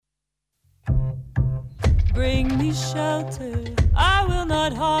Bring me shelter, I will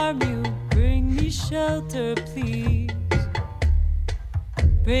not harm you. Bring me shelter, please.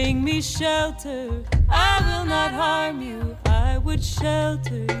 Bring me shelter, I will not harm you. I would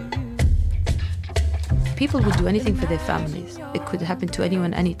shelter you. People would do anything for their families. It could happen to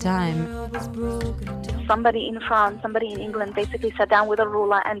anyone, anytime. Somebody in France, somebody in England basically sat down with a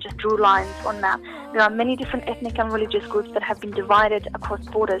ruler and just drew lines on map. There are many different ethnic and religious groups that have been divided across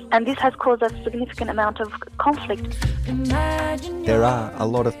borders, and this has caused a significant amount of conflict. There are a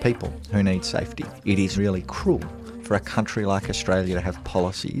lot of people who need safety. It is really cruel for a country like Australia to have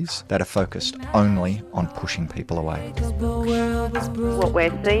policies that are focused only on pushing people away. What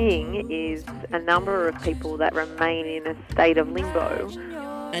we're seeing is a number of people that remain in a state of limbo.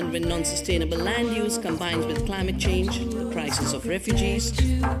 And when non-sustainable land use combines with climate change, the crisis of refugees.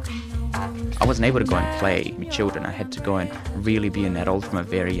 I wasn't able to go and play with children. I had to go and really be an adult from a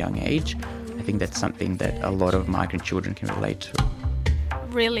very young age. I think that's something that a lot of migrant children can relate to.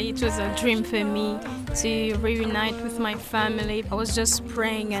 Really, it was a dream for me to reunite with my family. I was just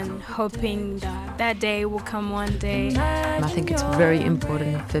praying and hoping that that day will come one day. I think it's very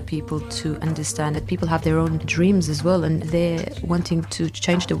important for people to understand that people have their own dreams as well, and they're wanting to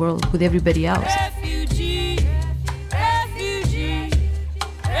change the world with everybody else. Refugee, refugee,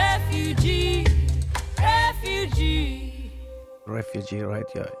 refugee, refugee. Refugee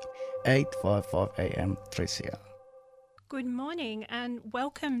Radio, 855 AM 3CR. Good morning and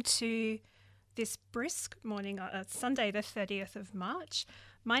welcome to this brisk morning, Sunday the 30th of March.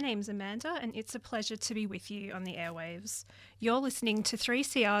 My name's Amanda and it's a pleasure to be with you on the airwaves. You're listening to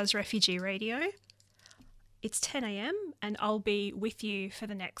 3CR's Refugee Radio. It's 10 a.m. and I'll be with you for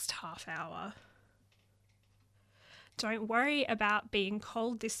the next half hour. Don't worry about being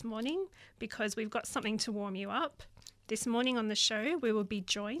cold this morning because we've got something to warm you up. This morning on the show, we will be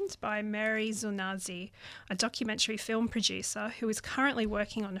joined by Mary Zulnazi, a documentary film producer who is currently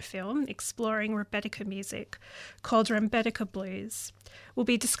working on a film exploring Rebetiko music called Rebetiko Blues. We'll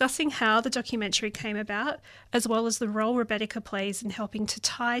be discussing how the documentary came about, as well as the role Rebetiko plays in helping to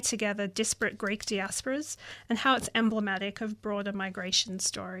tie together disparate Greek diasporas and how it's emblematic of broader migration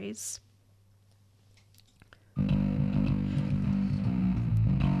stories.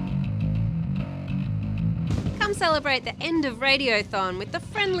 Come celebrate the end of Radiothon with the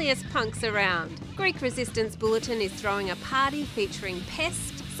friendliest punks around. Greek Resistance Bulletin is throwing a party featuring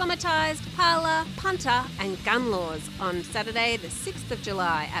Pest, Somatised, Parlour, Punter and Gun Laws on Saturday the 6th of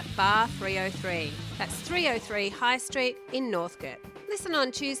July at Bar 303. That's 303 High Street in Northcote. Listen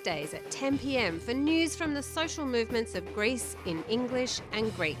on Tuesdays at 10 p.m. for news from the social movements of Greece in English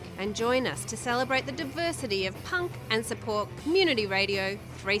and Greek, and join us to celebrate the diversity of punk and support Community Radio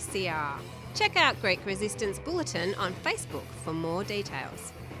 3CR. Check out Greek Resistance Bulletin on Facebook for more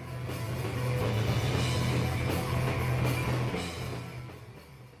details.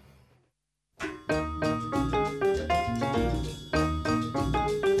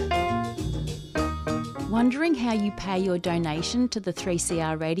 Wondering how you pay your donation to the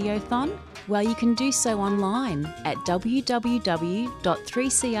 3CR Radiothon? Well, you can do so online at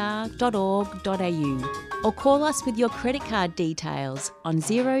www.3cr.org.au or call us with your credit card details on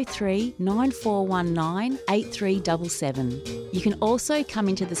 03 9419 8377. You can also come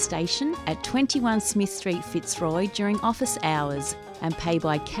into the station at 21 Smith Street, Fitzroy during office hours and pay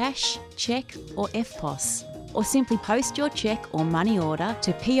by cash, cheque or EFTPOS. Or simply post your cheque or money order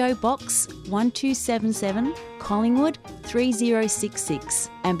to PO Box 1277, Collingwood 3066,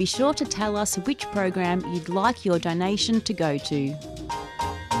 and be sure to tell us which program you'd like your donation to go to.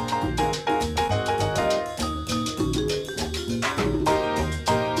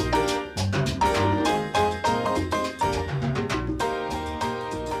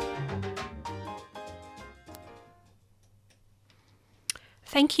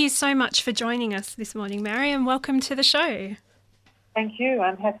 Thank you so much for joining us this morning, Mary, and welcome to the show. Thank you.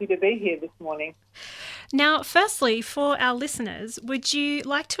 I'm happy to be here this morning. Now, firstly, for our listeners, would you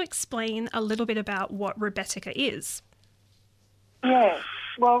like to explain a little bit about what Rebetiko is? Yes.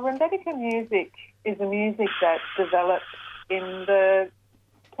 Well, Rebetiko music is a music that developed in the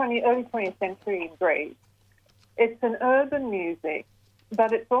early 20th century in Greece. It's an urban music,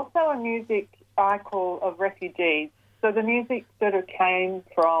 but it's also a music I call of refugees. So the music sort of came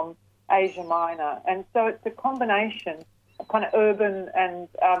from Asia Minor, and so it's a combination of kind of urban and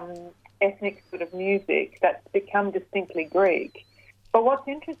ethnic sort of music that's become distinctly Greek. But what's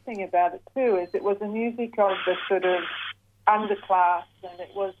interesting about it too is it was a music of the sort of underclass, and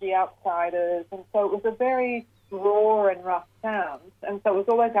it was the outsiders, and so it was a very raw and rough sound, and so it was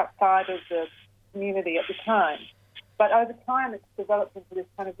always outside of the community at the time. But over time it's developed into this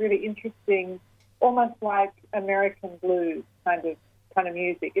kind of really interesting almost like American blues kind of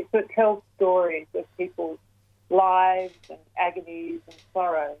music. It sort of tells stories of people's lives and agonies and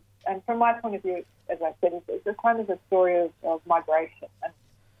sorrows. And from my point of view, as I said, it's a kind of a story of migration. And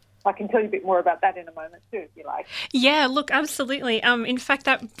I can tell you a bit more about that in a moment too, if you like. Yeah, look, absolutely. In fact,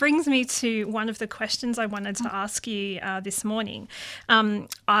 that brings me to one of the questions I wanted to ask you this morning.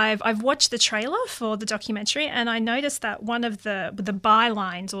 I've watched the trailer for the documentary, and I noticed that one of the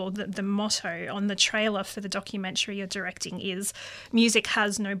bylines or the motto on the trailer for the documentary you're directing is "Music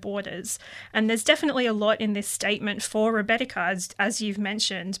has no borders." And there's definitely a lot in this statement for Rebetiko, as you've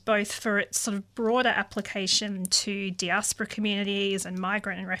mentioned, both for its sort of broader application to diaspora communities and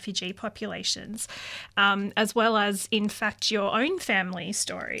migrant and refugee populations, as well as, in fact, your own family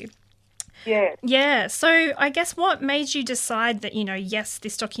story. Yeah. Yeah. So I guess what made you decide that, yes,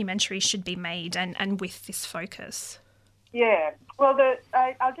 this documentary should be made and with this focus? Yeah. Well,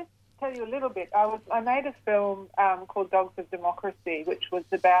 I'll just tell you a little bit. I made a film called Dogs of Democracy, which was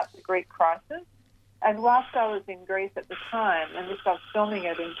about the Greek crisis. And whilst I was in Greece at the time, and I was filming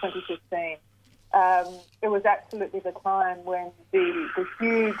it in 2015, it was absolutely the time when the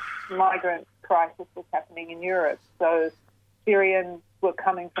huge migrant crisis was happening in Europe. So Syrians were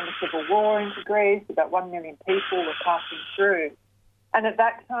coming from the civil war into Greece. About 1 million people were passing through. And at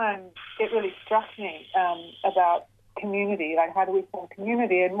that time, it really struck me about community, like how do we form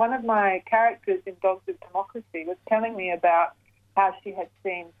community? And one of my characters in Dogs of Democracy was telling me about how she had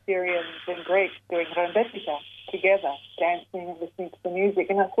seen Syrians and Greeks doing Rembetika together, dancing and listening to the music.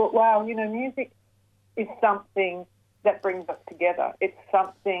 And I thought, wow, music is something that brings us together. It's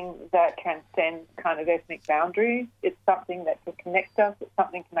something that transcends kind of ethnic boundaries. It's something that can connect us. It's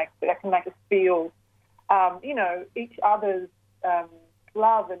something that can make us feel, each other's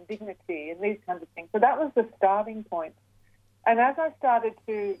love and dignity and these kinds of things. So that was the starting point. And as I started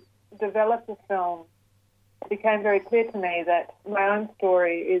to develop the film, it became very clear to me that my own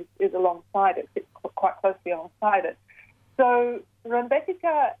story is alongside it, fits quite closely alongside it. So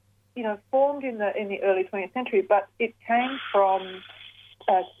Rembetika, formed in the early 20th century, but it came from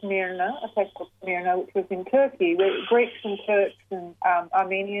Smyrna, a place called Smyrna, which was in Turkey, where Greeks and Turks and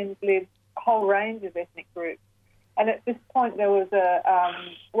Armenians lived, a whole range of ethnic groups. And at this point, there was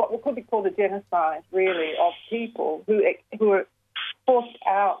what could be called a genocide, really, of people who were forced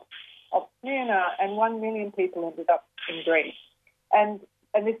out of Smyrna, and 1 million people ended up in Greece. And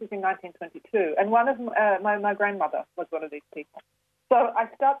this was in 1922. And one of my grandmother was one of these people. So I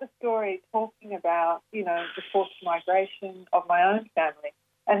start the story talking about, the forced migration of my own family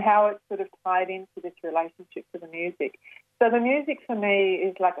and how it's sort of tied into this relationship to the music. So the music for me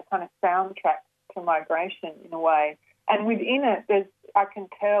is like a kind of soundtrack to migration in a way. And within it, I can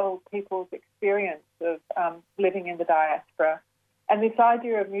tell people's experience of living in the diaspora. And this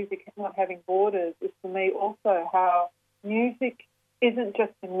idea of music not having borders is for me also how music isn't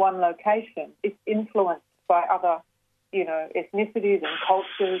just in one location. It's influenced by other ethnicities and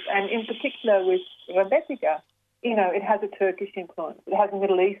cultures, and in particular with Rembetika, it has a Turkish influence, it has a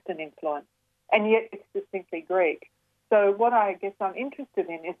Middle Eastern influence, and yet it's distinctly Greek. So what I guess I'm interested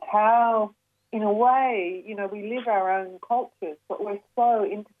in is how, in a way, we live our own cultures, but we're so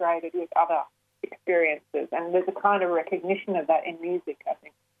integrated with other experiences, and there's a kind of recognition of that in music, I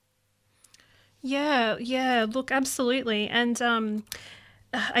think. Yeah, look, absolutely. And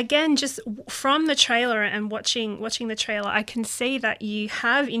again, just from the trailer and watching the trailer, I can see that you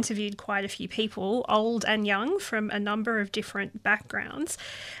have interviewed quite a few people, old and young, from a number of different backgrounds.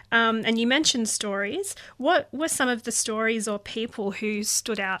 And you mentioned stories. What were some of the stories or people who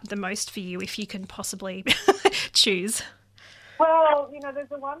stood out the most for you, if you can possibly choose? Well,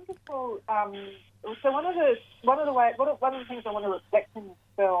 there's a wonderful. So one of the things I want to reflect in this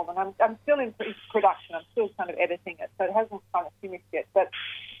film, and I'm still in production, I'm still kind of editing it, so it hasn't kind of finished yet, but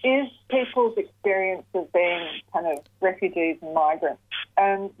is people's experience of being kind of refugees and migrants.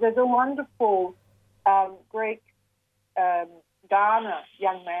 And there's a wonderful Greek Ghana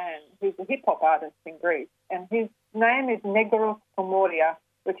young man who's a hip-hop artist in Greece, and his name is Negros Pomoria,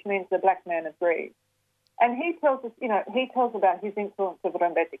 which means the black man of Greece. And he tells us, he tells about his influence of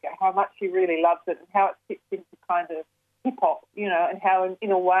Rembetika, how much he really loves it and how it fits into kind of hip-hop, and how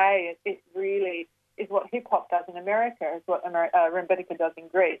in a way it really is what hip-hop does in America, is what Rembetika does in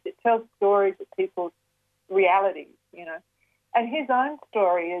Greece. It tells stories of people's realities, And his own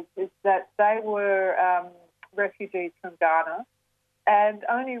story is that they were refugees from Ghana, and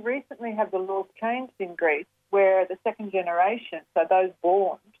only recently have the laws changed in Greece where the second generation, so those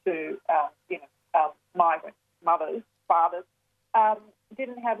born to, migrant mothers, fathers,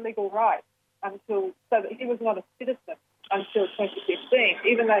 didn't have legal rights so that he was not a citizen until 2015,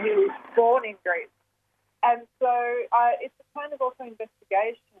 even though he was born in Greece. And so it's a kind of also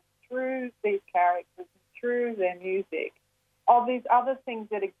investigation through these characters and through their music of these other things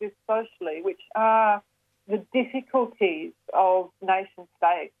that exist socially, which are the difficulties of nation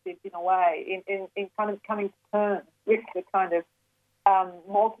states, in a way, in kind of coming to terms with the kind of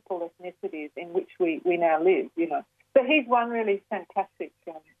multiple ethnicities in which we now live, you know. So he's one really fantastic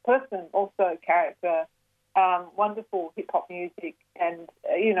person, also character, wonderful hip-hop music and,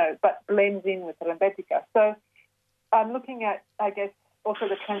 you know, but blends in with Rembetika. So I'm looking at, I guess, also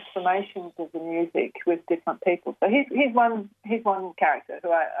the transformations of the music with different people. So he's one character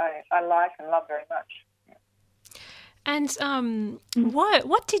who I like and love very much. And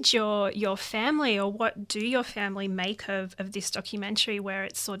what did your family, or what do your family make of this documentary, where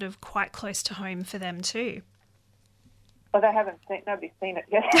it's sort of quite close to home for them too? Well, nobody's seen it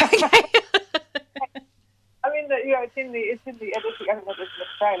yet. I mean, it's in the editing. I mean, there's the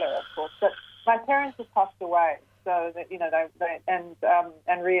trailer, of course. But my parents have passed away, so that, you know,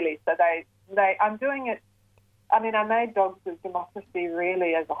 I'm doing it. I mean, I made Dogs of Democracy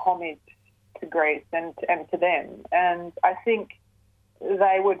really as a homage to Greece and to them, and I think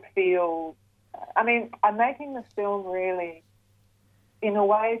they would feel. I mean, I'm making the film really in a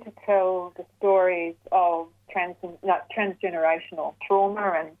way to tell the stories of transgenerational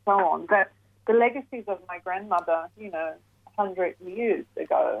trauma and so on. That the legacies of my grandmother, you know, 100 years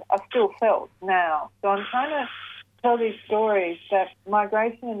ago, are still felt now. So I'm trying to tell these stories that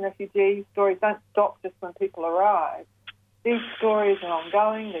migration and refugee stories don't stop just when people arrive. These stories are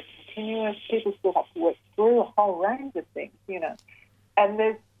ongoing, they're continuous, people still have to work through a whole range of things, you know. And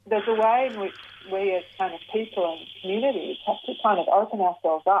there's a way in which we as kind of people and communities have to kind of open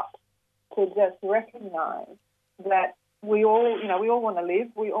ourselves up to just recognise that we all want to live.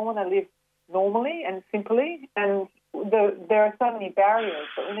 We all want to live normally and simply, and there are so many barriers,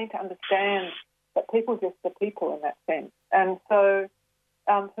 but we need to understand that people just are people in that sense. And so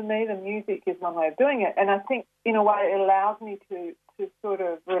for me, the music is one way of doing it, and I think in a way it allows me to sort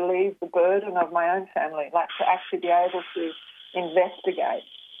of relieve the burden of my own family, like to actually be able to investigate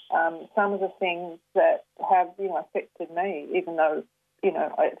some of the things that have, you know, affected me, even though, you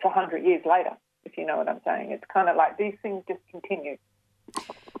know, it's 100 years later, if you know what I'm saying. It's kind of like these things just continue.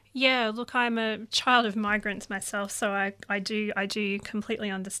 Yeah, look, I'm a child of migrants myself, so I do completely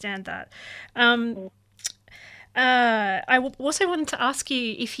understand that. I also wanted to ask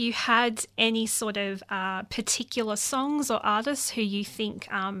you if you had any sort of particular songs or artists who you think,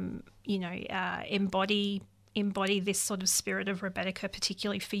 embody this sort of spirit of Rembetika,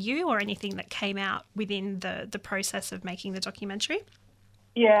 particularly for you, or anything that came out within the process of making the documentary?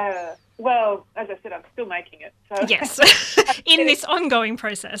 Yeah, well, as I said, I'm still making it. So. Yes, in this ongoing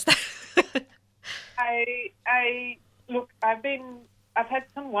process. I've had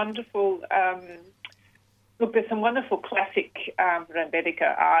some wonderful. There's some wonderful classic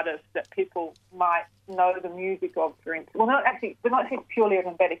Rembetika artists that people might know the music of. For instance, they're not actually purely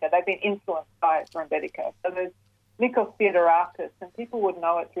Rembetika. They've been influenced by Rembetika. So there's Nikos Theodorakis, and people would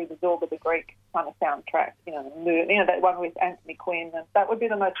know it through the Zorba the Greek kind of soundtrack. You know that one with Anthony Quinn, and that would be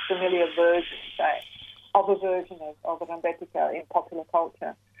the most familiar version, say, of a version of Rembetika in popular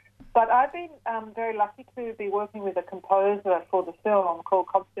culture. But I've been very lucky to be working with a composer for the film called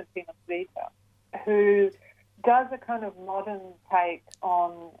Konstantinos Vita, who does a kind of modern take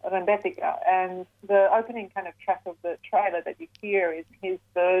on Rembetika, and the opening kind of track of the trailer that you hear is his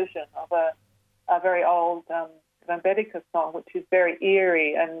version of a very old Rembetika song, which is very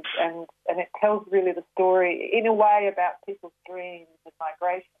eerie, and it tells really the story in a way about people's dreams and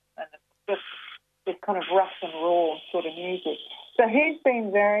migration, and it's just this kind of rough and raw sort of music. So he's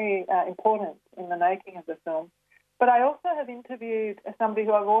been very important in the making of the film. But I also have interviewed somebody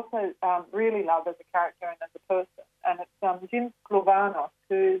who I've also really loved as a character and as a person, and it's Jim Sklouvanos,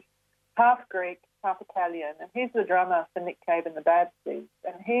 who's half Greek, half Italian, and he's the drummer for Nick Cave and the Bad Seeds.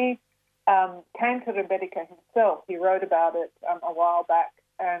 And he came to Rembetika himself. He wrote about it a while back,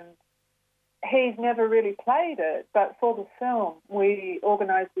 and he's never really played it. But for the film, we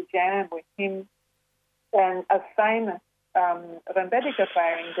organised a jam with him and a famous Rembetika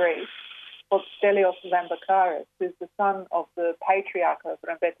player in Greece called Stelios Vambakaris, who's the son of the patriarch of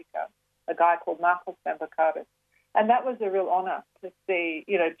Rembetika, a guy called Marcos Vambakaris. And that was a real honour to see,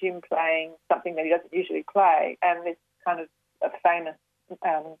 you know, Jim playing something that he doesn't usually play, and this kind of a famous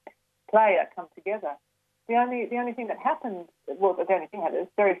player come together. The only thing that happened, well, the only thing that happened,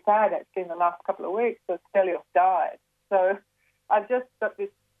 it's very sad actually in the last couple of weeks, was Stelios died. So I've just got this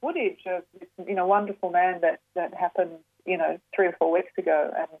footage of this, you know, wonderful man that happened, you know, 3 or 4 weeks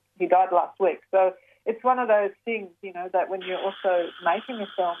ago, and he died last week. So it's one of those things, you know, that when you're also making a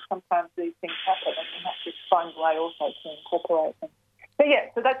film, sometimes these things happen and you have to find a way also to incorporate them. So, yeah,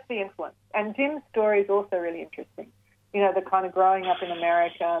 so that's the influence. And Jim's story is also really interesting. You know, the kind of growing up in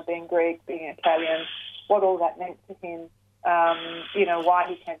America, being Greek, being Italian, what all that meant to him, you know, why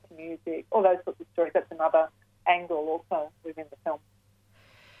he came to music, all those sorts of stories. That's another angle also within the film.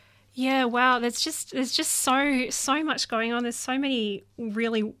 Yeah, wow. There's just so much going on. There's so many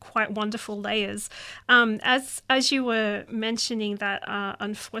really quite wonderful layers. As you were mentioning that,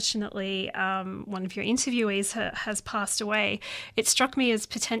 unfortunately, one of your interviewees has passed away. It struck me as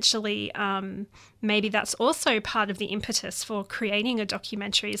potentially maybe that's also part of the impetus for creating a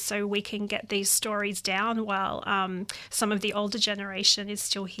documentary, so we can get these stories down while some of the older generation is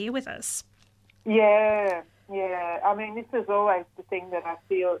still here with us. Yeah. Yeah, I mean, this is always the thing that I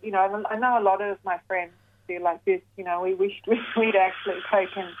feel, you know, I know a lot of my friends feel like this, you know, we wished we'd actually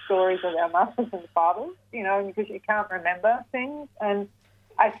taken stories of our mothers and fathers, you know, because you can't remember things. And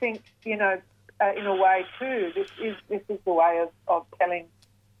I think, you know, in a way too, this is the way of telling,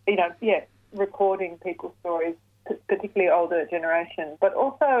 you know, recording people's stories, particularly older generation, but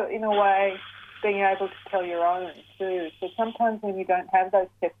also in a way being able to tell your own too. So sometimes when you don't have those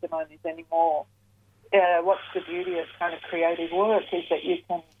testimonies anymore, what's the beauty of kind of creative work is that you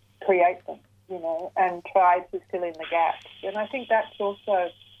can create them, you know, and try to fill in the gaps. And I think that's also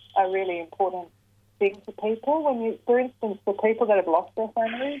a really important thing for people. When you, for instance, for people that have lost their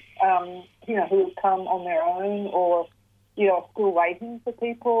families, you know, who have come on their own, or, you know, are still waiting for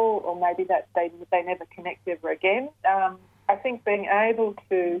people, or maybe that they never connect ever again. I think being able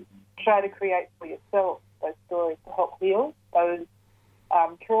to try to create for yourself those stories to help heal those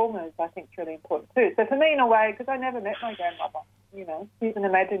traumas, I think, is really important too. So for me, in a way, because I never met my grandmother, you know, she's an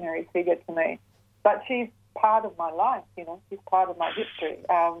imaginary figure to me, but she's part of my life, you know, she's part of my history.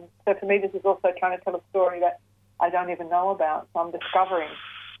 So for me, this is also trying to tell a story that I don't even know about. So I'm discovering,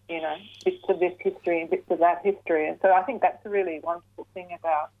 you know, bits of this history and bits of that history. And so I think that's a really wonderful thing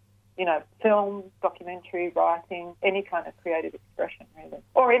about, you know, film, documentary, writing, any kind of creative expression, really,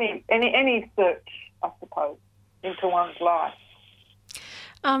 or any search, I suppose, into one's life.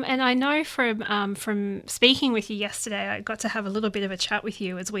 And I know from speaking with you yesterday, I got to have a little bit of a chat with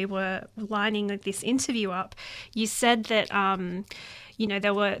you as we were lining this interview up. You said that you know,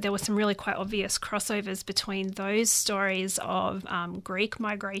 there were some really quite obvious crossovers between those stories of Greek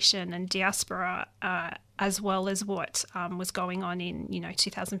migration and diaspora, as well as what was going on in, you know,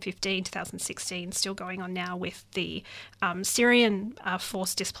 2015, 2016, still going on now with the Syrian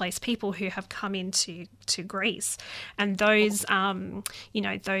forced displaced people who have come into Greece, and those, you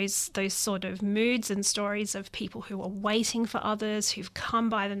know, those sort of moods and stories of people who are waiting for others, who've come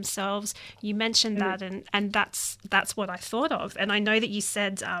by themselves. You mentioned that, and that's what I thought of, and I know that you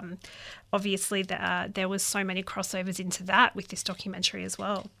said obviously that there was so many crossovers into that with this documentary as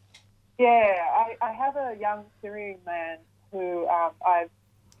well. Yeah, I have a young Syrian man who I've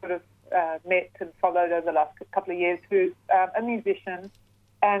sort of met and followed over the last couple of years, who's a musician,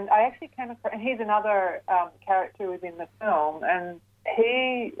 and I actually came across, and he's another character within the film, and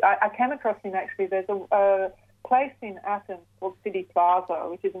I came across him actually. There's a place in Athens called City Plaza,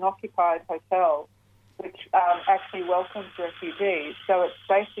 which is an occupied hotel, which actually welcomes refugees. So it's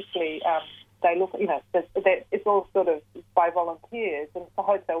basically they look, you know, it's all sort of by volunteers, and it's a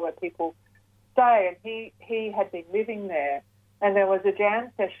hotel where people stay. And he had been living there, and there was a jam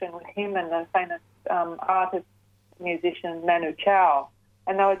session with him and the famous artist musician Manu Chao,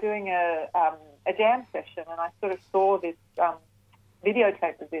 and they were doing a jam session, and I sort of saw this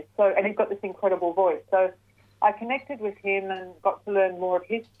videotape of this. So, and he's got this incredible voice. So I connected with him and got to learn more of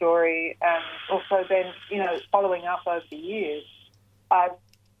his story, and also then, you know, following up over the years,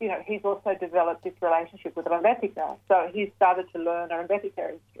 you know, he's also developed this relationship with Rembetika. So he started to learn a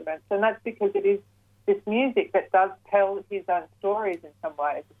Rembetika instrument. And that's because it is this music that does tell his own stories in some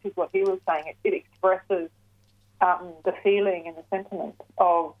ways, which is what he was saying. It expresses the feeling and the sentiment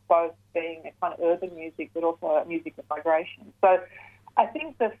of both being a kind of urban music, but also a music of migration. So I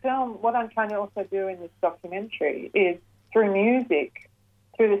think the film, what I'm trying to also do in this documentary is through music,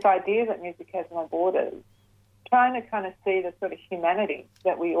 through this idea that music has no borders, trying to kind of see the sort of humanity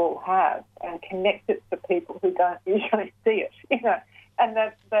that we all have and connect it to people who don't usually see it, you know, and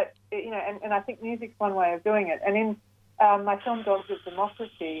that you know, and I think music's one way of doing it. And in my film Dogs of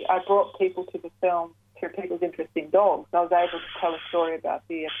Democracy, I brought people to the film through people's interest in dogs. I was able to tell a story about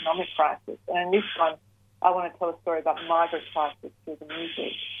the economic crisis, and in this one, I want to tell a story about the migrant crisis through the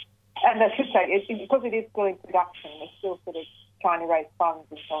music. And I should say, because it is still in production, we're still sort of trying to raise funds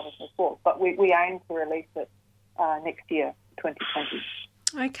and so on and so forth, but we aim to release it next year, 2020.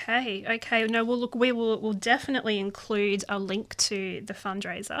 Okay. No, well, look, we'll definitely include a link to the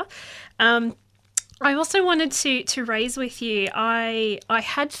fundraiser. I also wanted to raise with you, I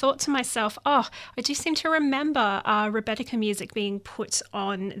had thought to myself, I do seem to remember Rebettica music being put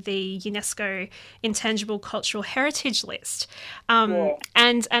on the UNESCO Intangible Cultural Heritage list.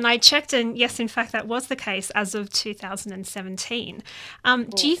 And I checked, and yes, in fact, that was the case as of 2017.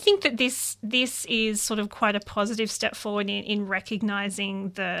 Do you think that this is sort of quite a positive step forward in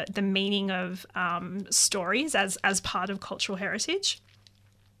recognising the meaning of stories as part of cultural heritage?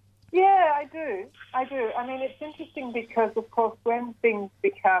 Yeah, I do. I mean, it's interesting because, of course, when things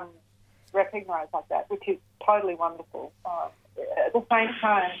become recognised like that, which is totally wonderful, at the same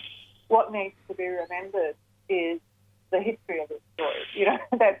time, what needs to be remembered is the history of the story. You know,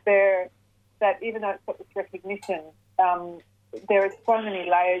 that even though it's got this recognition, there are so many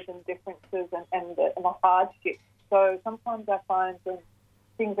layers and differences and the hardship. So sometimes I find when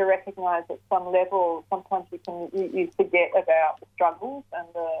things are recognised at some level, sometimes you forget about the struggles and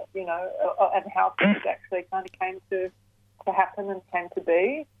and how things actually kind of came to happen and came to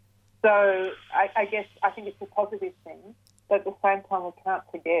be. So I guess I think it's a positive thing, but at the same time we can't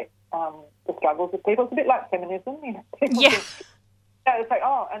forget the struggles of people. It's a bit like feminism, you know. It's like,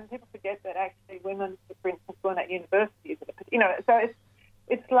 and people forget that actually women, for instance, weren't at universities, you know. So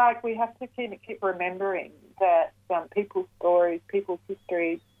it's like we have to keep remembering that people's stories, people's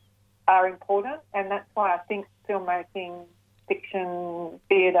histories are important, and that's why I think filmmaking, fiction,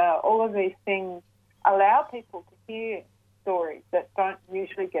 theatre, all of these things allow people to hear stories that don't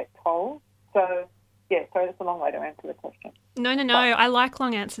usually get told. So, yeah, sorry, that's a long way to answer the question. No. I like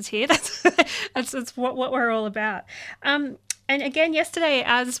long answers here. That's what we're all about. And again, yesterday,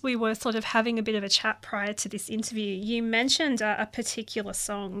 as we were sort of having a bit of a chat prior to this interview, you mentioned a particular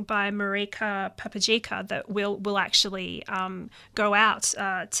song by Marika Papagica that will actually go out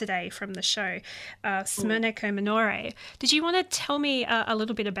today from the show, Smrneko Minore. Did you want to tell me a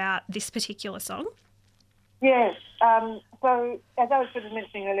little bit about this particular song? Yes. So, as I was sort of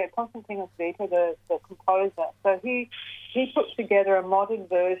mentioning earlier, Konstantinos Vita, the composer, so he put together a modern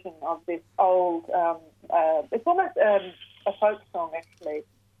version of this old, it's almost a folk song, actually,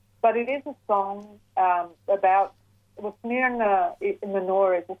 but it is a song about, Smyrna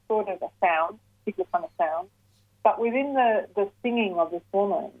Minore is a sort of a sound, particular kind of sound, but within the singing of this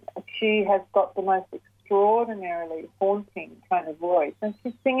woman, she has got the most extraordinarily haunting kind of voice, and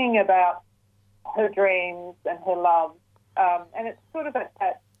she's singing about her dreams and her love, and it's sort of at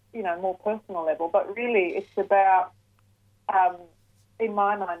that, more personal level, but really it's about, in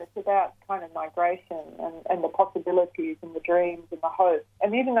my mind, it's about kind of migration and the possibilities and the dreams and the hope.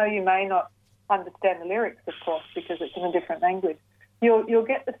 And even though you may not understand the lyrics, of course, because it's in a different language, you'll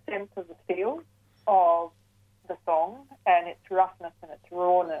get the sense of the feel of the song and its roughness and its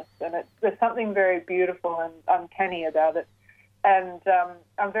rawness, and there's something very beautiful and uncanny about it. And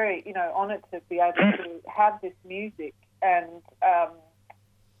I'm very, honoured to be able to have this music and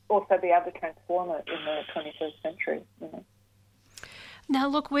also be able to transform it in the 21st century. Now,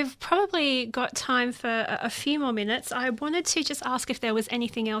 look, we've probably got time for a few more minutes. I wanted to just ask if there was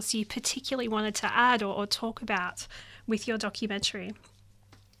anything else you particularly wanted to add or talk about with your documentary.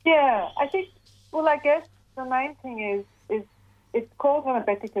 Yeah, I guess the main thing is it's called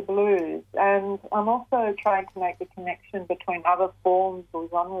Rebettica Blues, and I'm also trying to make the connection between other forms or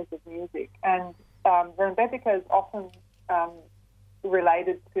genres of music. And Rebettica is often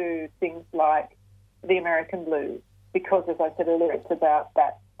related to things like the American blues, because, as I said earlier, it's about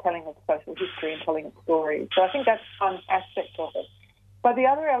that telling of social history and telling of stories. So I think that's one aspect of it. But the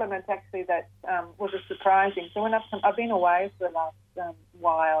other element, actually, that was a surprising. So when I've been away for the last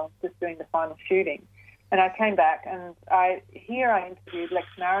while, just doing the final shooting, and I came back, and I interviewed Lex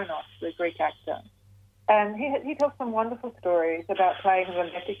Marinos, the Greek actor, and he tells some wonderful stories about playing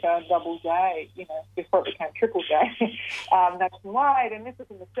Rebettica and Double J, before it became Triple J, nationwide, and this was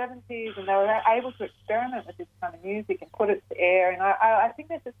in the 70s, and they were able to experiment with this kind of music and put it to air, and I think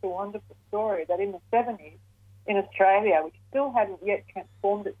that's just a wonderful story that in the 70s, in Australia, which still hadn't yet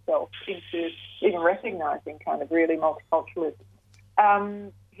transformed itself into even recognising kind of really multiculturalism,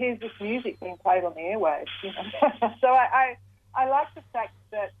 here's this music being played on the airwaves. So I like the fact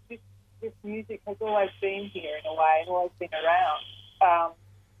that this music has always been here in a way and always been around,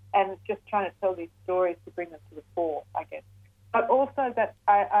 and it's just trying to tell these stories to bring them to the fore, I guess. But also that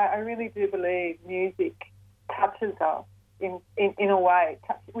I really do believe music touches us in a way.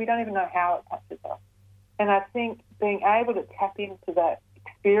 We don't even know how it touches us. And I think being able to tap into that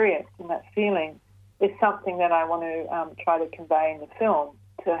experience and that feeling is something that I want to try to convey in the film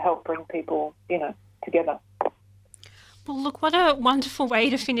to help bring people, together. Well, look, what a wonderful way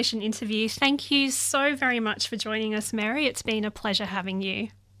to finish an interview. Thank you so very much for joining us, Mary. It's been a pleasure having you.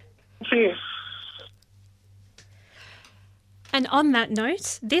 Thank you. And on that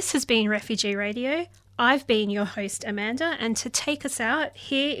note, this has been Refugee Radio. I've been your host, Amanda, and to take us out,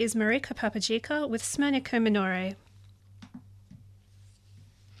 here is Marika Papajika with Smirniko Minore.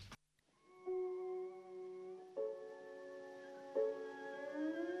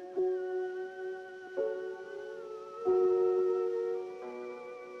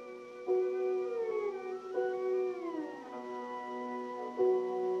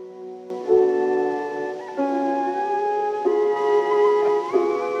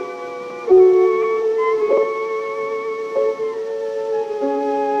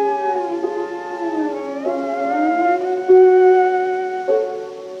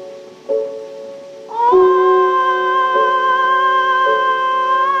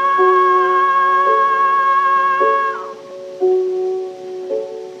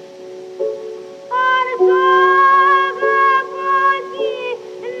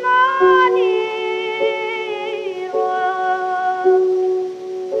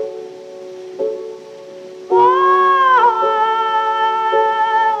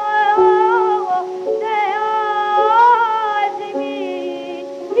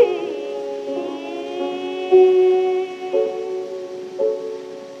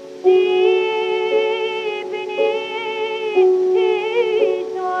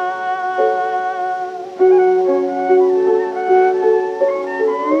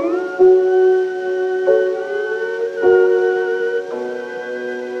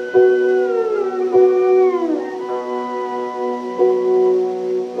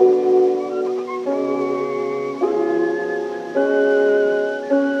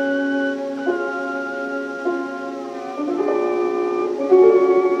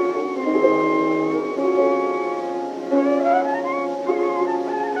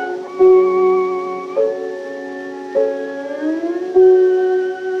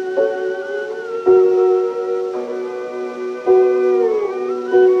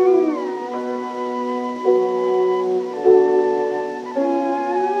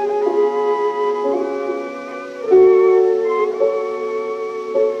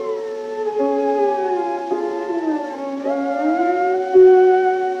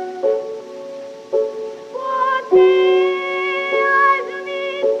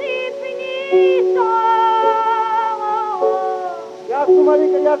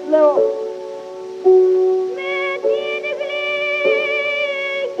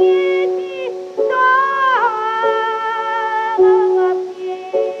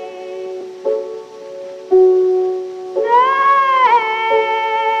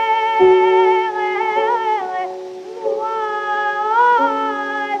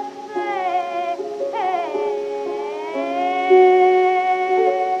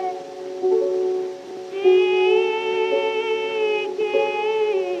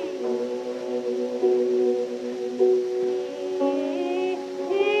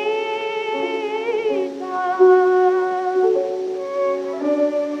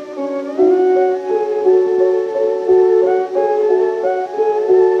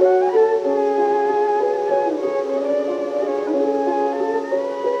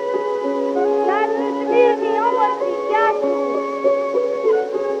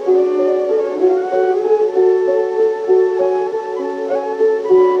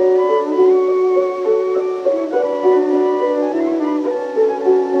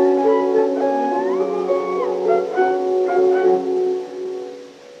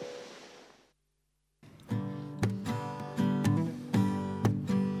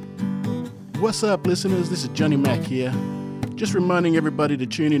 What's up, listeners? This is Johnny Mac here. Just reminding everybody to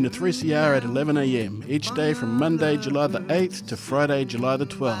tune in to 3CR at 11 a.m. each day from Monday, July the 8th to Friday, July the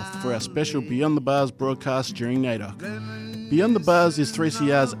 12th for our special Beyond the Bars broadcast during NAIDOC. Beyond the Bars is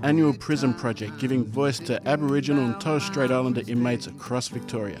 3CR's annual prison project giving voice to Aboriginal and Torres Strait Islander inmates across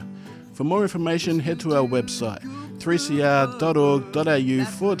Victoria. For more information, head to our website,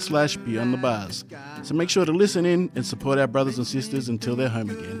 3cr.org.au/Beyond the Bars. So make sure to listen in and support our brothers and sisters until they're home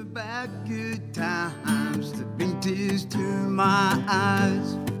again. Back good times, the been tears to my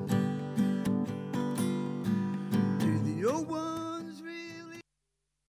eyes.